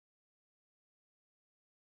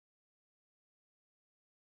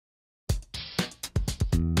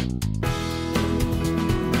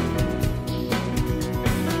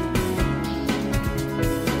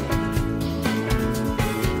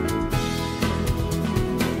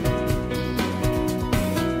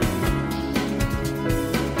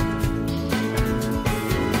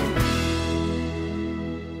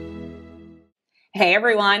Hey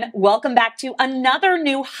everyone, welcome back to another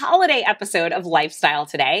new holiday episode of Lifestyle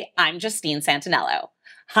Today. I'm Justine Santinello.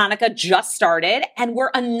 Hanukkah just started and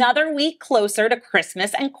we're another week closer to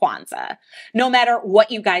Christmas and Kwanzaa. No matter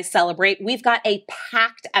what you guys celebrate, we've got a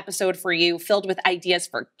packed episode for you filled with ideas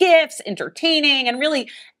for gifts, entertaining, and really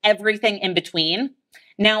everything in between.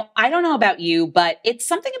 Now, I don't know about you, but it's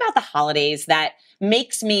something about the holidays that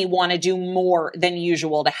makes me want to do more than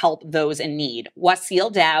usual to help those in need.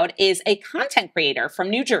 Wasil Daoud is a content creator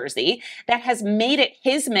from New Jersey that has made it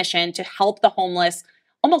his mission to help the homeless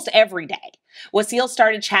almost every day. Wasil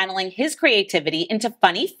started channeling his creativity into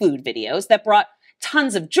funny food videos that brought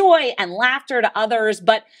tons of joy and laughter to others,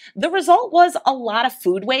 but the result was a lot of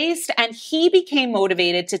food waste, and he became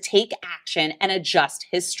motivated to take action and adjust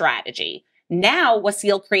his strategy. Now,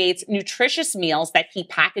 Wasil creates nutritious meals that he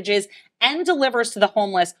packages and delivers to the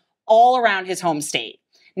homeless all around his home state.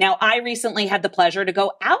 Now, I recently had the pleasure to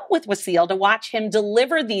go out with Wasil to watch him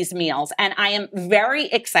deliver these meals, and I am very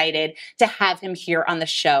excited to have him here on the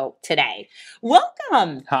show today.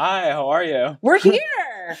 Welcome. Hi, how are you? We're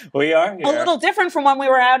here. We are here. A little different from when we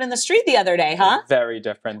were out in the street the other day, huh? Very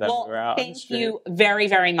different than we were out on the street. Thank you very,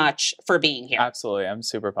 very much for being here. Absolutely. I'm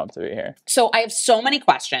super pumped to be here. So I have so many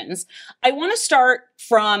questions. I want to start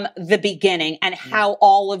from the beginning and how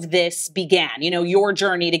all of this began, you know, your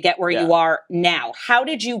journey to get where you are now. How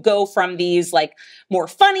did you go from these like more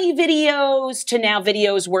funny videos to now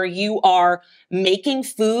videos where you are making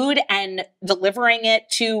food and delivering it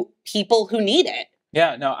to people who need it?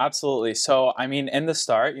 Yeah, no, absolutely. So, I mean, in the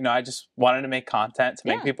start, you know, I just wanted to make content to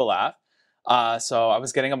make people laugh. So I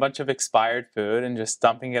was getting a bunch of expired food and just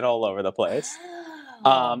dumping it all over the place.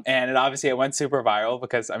 And it went super viral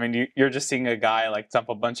because, I mean, you're just seeing a guy like dump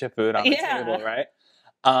a bunch of food on the table, right?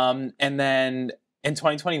 And then in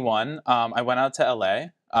 2021, I went out to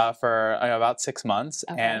LA for about 6 months,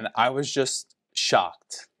 and I was just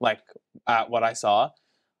shocked, like, at what I saw.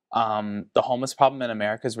 The homeless problem in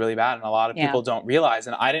America is really bad, and a lot of people don't realize,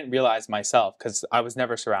 and I didn't realize myself because I was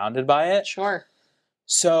never surrounded by it. Sure.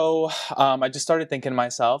 So I just started thinking to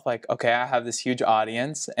myself, like, okay, I have this huge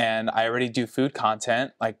audience and I already do food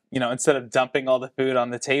content. Like, you know, instead of dumping all the food on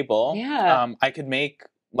the table, I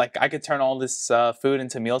could turn all this food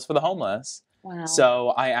into meals for the homeless. Wow. So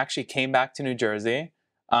I actually came back to New Jersey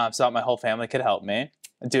so that my whole family could help me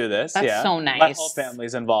do this. That's so nice. My whole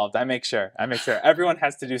family's involved. I make sure everyone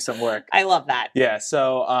has to do some work. I love that. Yeah.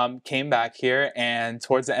 So came back here, and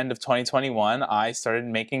towards the end of 2021, I started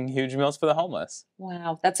making huge meals for the homeless.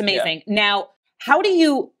 Wow, that's amazing. Yeah. Now, how do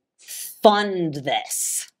you fund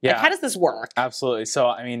this? Yeah. Like, how does this work? Absolutely. So,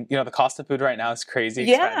 I mean, you know, the cost of food right now is crazy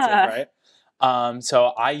expensive, right? So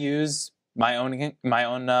I use my own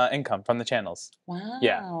income from the channels. Wow.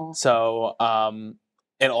 Yeah. So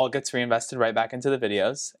it all gets reinvested right back into the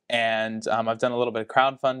videos. And I've done a little bit of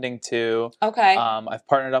crowdfunding too. Okay. I've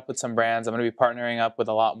partnered up with some brands. I'm going to be partnering up with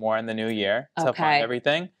a lot more in the new year to fund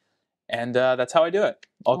everything. And that's how I do it.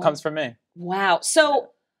 All comes from me. Wow.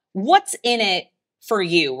 So what's in it for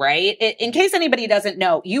you, right? In case anybody doesn't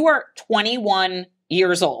know, you are 21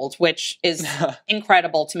 years old, which is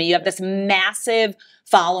incredible to me. You have this massive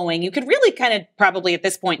following. You could really kind of probably at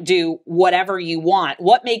this point do whatever you want.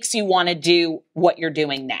 What makes you want to do what you're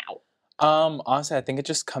doing now? Honestly, I think it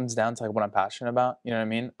just comes down to like what I'm passionate about. You know what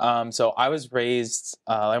I mean? So I was raised,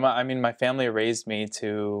 my family raised me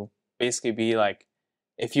to basically be like,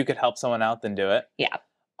 if you could help someone out, then do it. Yeah.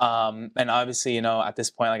 And obviously, you know, at this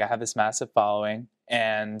point, like I have this massive following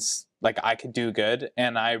and like I could do good.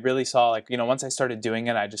 And I really saw like, you know, once I started doing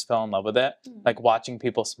it, I just fell in love with it. Like watching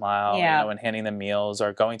people smile, you know, and handing them meals,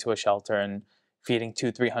 or going to a shelter and feeding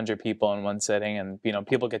 200-300 people in one sitting. And, you know,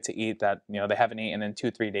 people get to eat that, you know, they haven't eaten in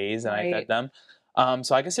 2-3 days, and I fed them.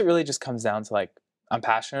 So I guess it really just comes down to like, I'm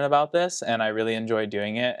passionate about this and I really enjoy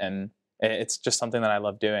doing it. And it's just something that I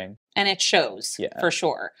love doing. And it shows for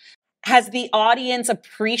sure. Has the audience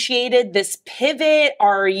appreciated this pivot?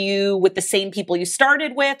 Are you with the same people you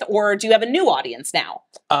started with, or do you have a new audience now?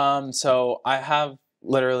 So I have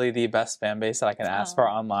literally the best fan base that I can ask for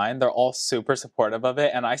online. They're all super supportive of it.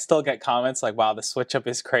 And I still get comments like, wow, the switch up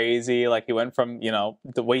is crazy. Like you went from, you know,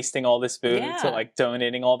 wasting all this food to like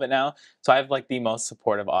donating all of it now. So I have like the most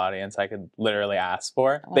supportive audience I could literally ask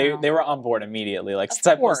for. Wow. They were on board immediately. Like since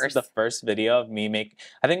I posted the first video of me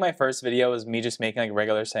I think my first video was me just making like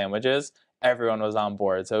regular sandwiches. Everyone was on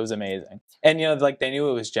board. So it was amazing. And, you know, like they knew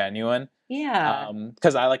it was genuine. Yeah.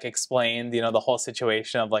 Because I like explained, you know, the whole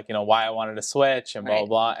situation of like, you know, why I wanted to switch and blah, blah,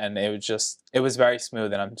 blah. And it was very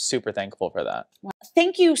smooth, and I'm super thankful for that. Well,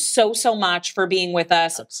 thank you so, so much for being with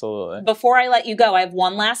us. Absolutely. Before I let you go, I have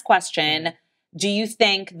one last question. Do you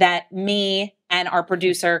think that me and our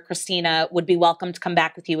producer, Christina, would be welcome to come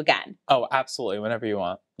back with you again. Oh, absolutely. Whenever you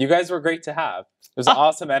want. You guys were great to have. It was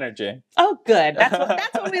awesome energy. Oh, good.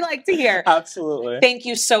 That's what we like to hear. Absolutely. Thank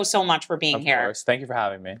you so much for being here. Of course. Thank you for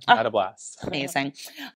having me. I had a blast. Amazing.